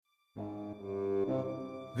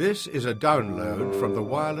This is a download from the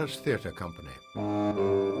Wireless Theatre Company.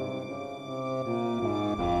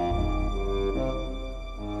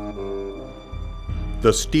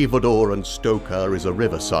 The Stevedore and Stoker is a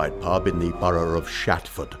riverside pub in the borough of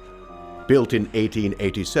Shatford, built in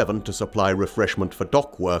 1887 to supply refreshment for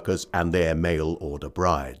dock workers and their mail-order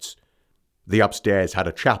brides. The upstairs had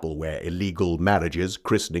a chapel where illegal marriages,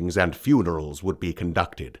 christenings and funerals would be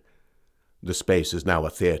conducted. The space is now a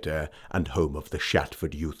theatre and home of the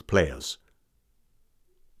Shatford Youth Players.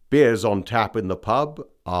 Beers on tap in the pub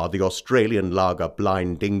are the Australian lager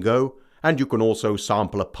Blind Dingo, and you can also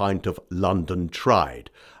sample a pint of London Tried,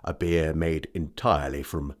 a beer made entirely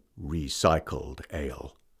from recycled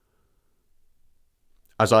ale.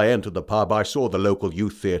 As I entered the pub, I saw the local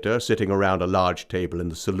youth theatre sitting around a large table in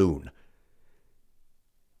the saloon.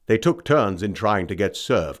 They took turns in trying to get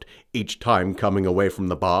served, each time coming away from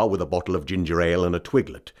the bar with a bottle of ginger ale and a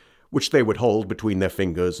twiglet, which they would hold between their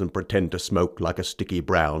fingers and pretend to smoke like a sticky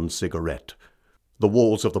brown cigarette. The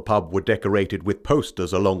walls of the pub were decorated with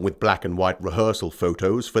posters along with black and white rehearsal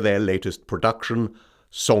photos for their latest production,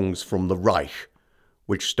 Songs from the Reich,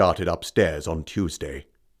 which started upstairs on Tuesday.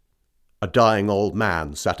 A dying old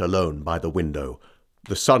man sat alone by the window.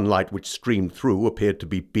 The sunlight which streamed through appeared to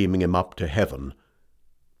be beaming him up to heaven.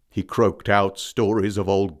 He croaked out stories of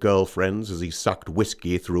old girlfriends as he sucked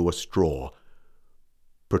whiskey through a straw.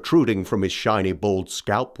 Protruding from his shiny bald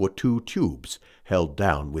scalp were 2 tubes held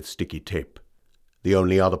down with sticky tape. The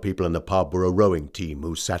only other people in the pub were a rowing team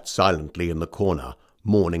who sat silently in the corner,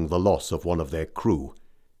 mourning the loss of one of their crew.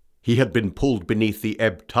 He had been pulled beneath the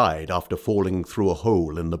ebb tide after falling through a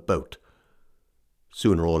hole in the boat.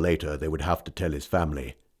 Sooner or later they would have to tell his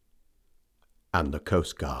family and the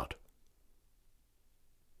Coast Guard.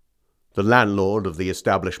 The landlord of the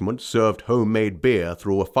establishment served homemade beer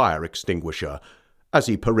through a fire extinguisher as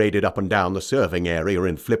he paraded up and down the serving area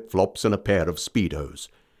in flip-flops and a pair of Speedos.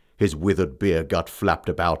 His withered beer gut flapped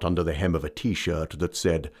about under the hem of a T-shirt that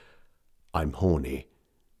said, "I'm horny."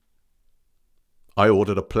 I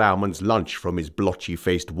ordered a ploughman's lunch from his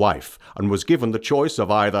blotchy-faced wife and was given the choice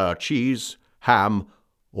of either cheese, ham,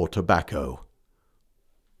 or tobacco.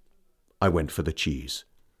 I went for the cheese.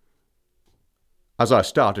 As I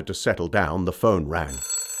started to settle down, the phone rang.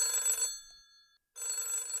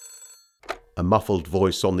 A muffled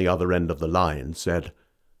voice on the other end of the line said,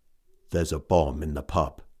 "There's a bomb in the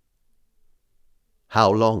pub."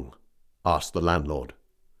 "How long?" asked the landlord.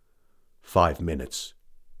 5 minutes,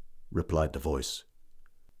 replied the voice.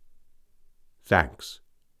 "Thanks,"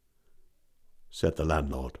 said the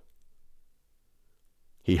landlord.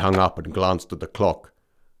 He hung up and glanced at the clock,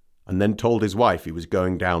 and then told his wife he was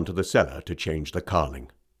going down to the cellar to change the carling.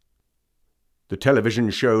 The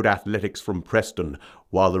television showed athletics from Preston,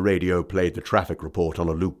 while the radio played the traffic report on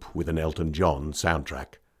a loop with an Elton John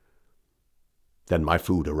soundtrack. Then my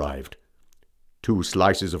food arrived. 2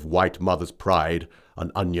 slices of white Mother's Pride,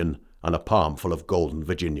 an onion, and a palm full of golden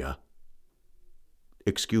Virginia.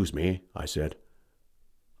 "Excuse me," I said.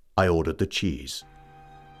 "I ordered the cheese."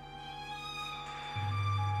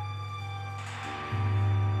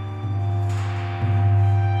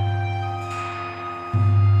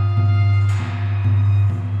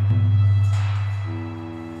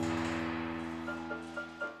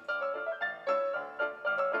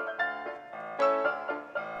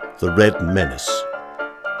 The Red Menace.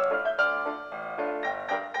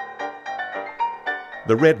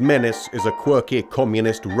 The Red Menace is a quirky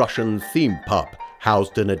communist Russian theme pub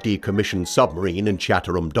housed in a decommissioned submarine in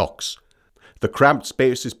Chatteram Docks. The cramped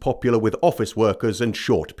space is popular with office workers and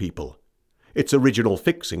short people. Its original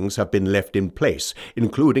fixings have been left in place,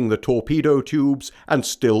 including the torpedo tubes and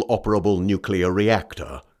still operable nuclear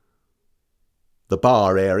reactor. The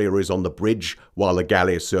bar area is on the bridge, while the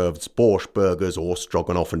galley serves borscht burgers or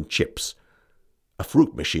stroganoff and chips. A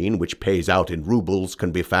fruit machine, which pays out in rubles,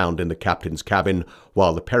 can be found in the captain's cabin,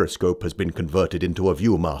 while the periscope has been converted into a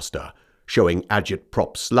viewmaster, showing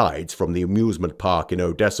agit-prop slides from the amusement park in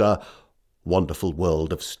Odessa, Wonderful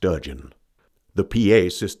World of Sturgeon. The PA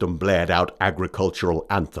system blared out agricultural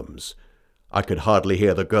anthems. I could hardly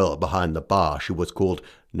hear the girl behind the bar. She was called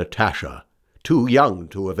Natasha. Too young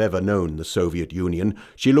to have ever known the Soviet Union,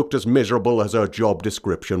 she looked as miserable as her job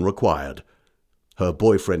description required. Her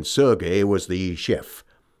boyfriend Sergei was the chef.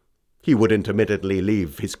 He would intermittently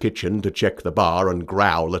leave his kitchen to check the bar and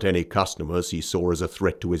growl at any customers he saw as a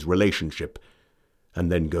threat to his relationship,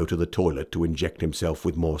 and then go to the toilet to inject himself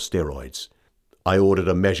with more steroids. I ordered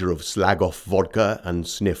a measure of slag-off vodka and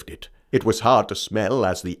sniffed it. It was hard to smell,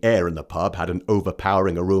 as the air in the pub had an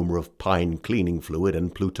overpowering aroma of pine cleaning fluid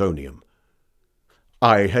and plutonium.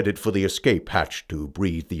 I headed for the escape hatch to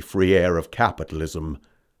breathe the free air of capitalism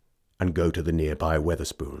and go to the nearby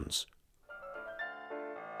Wetherspoons.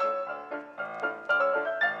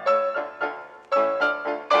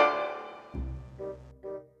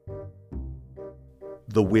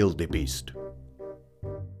 The Wildebeest.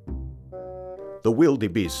 The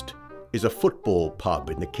Wildebeest is a football pub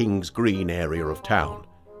in the King's Green area of town.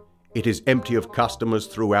 It is empty of customers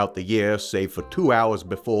throughout the year, save for 2 hours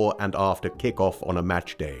before and after kick-off on a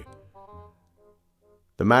match day.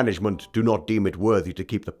 The management do not deem it worthy to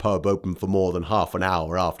keep the pub open for more than half an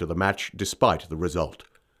hour after the match, despite the result.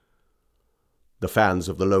 The fans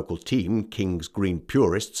of the local team, King's Green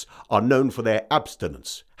Purists, are known for their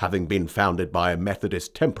abstinence, having been founded by a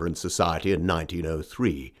Methodist temperance society in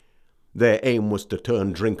 1903. Their aim was to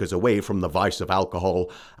turn drinkers away from the vice of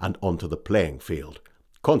alcohol and onto the playing field.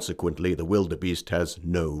 Consequently, the Wildebeest has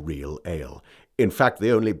no real ale. In fact,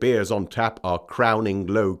 the only beers on tap are Crowning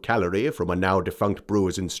Low Calorie from a now-defunct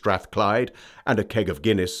brewer's in Strathclyde and a keg of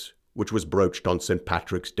Guinness, which was broached on St.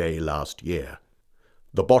 Patrick's Day last year.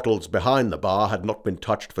 The bottles behind the bar had not been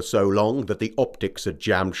touched for so long that the optics had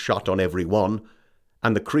jammed shut on every one,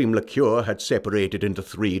 and the cream liqueur had separated into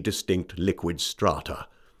 3 distinct liquid strata.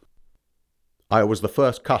 I was the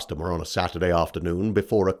first customer on a Saturday afternoon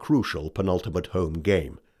before a crucial penultimate home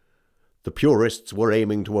game. The Purists were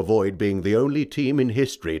aiming to avoid being the only team in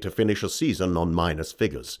history to finish a season on minus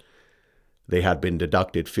figures. They had been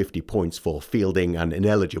deducted 50 points for fielding an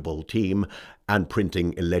ineligible team and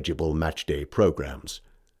printing illegible matchday programs.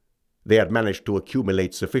 They had managed to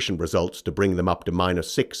accumulate sufficient results to bring them up to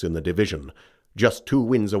 -6 in the division, just 2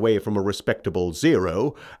 wins away from a respectable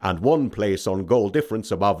 0, and 1 place on goal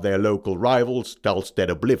difference above their local rivals, Dulstead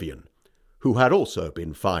Oblivion, who had also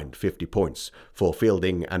been fined 50 points for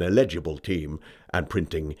fielding an illegible team and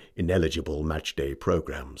printing ineligible matchday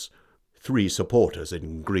programs. 3 supporters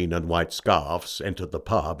in green and white scarves entered the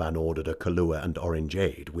pub and ordered a Kahlua and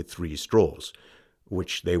orangeade with 3 straws,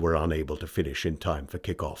 which they were unable to finish in time for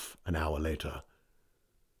kick-off an hour later.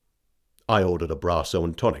 I ordered a Brasso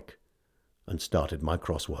and tonic and started my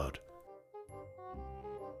crossword.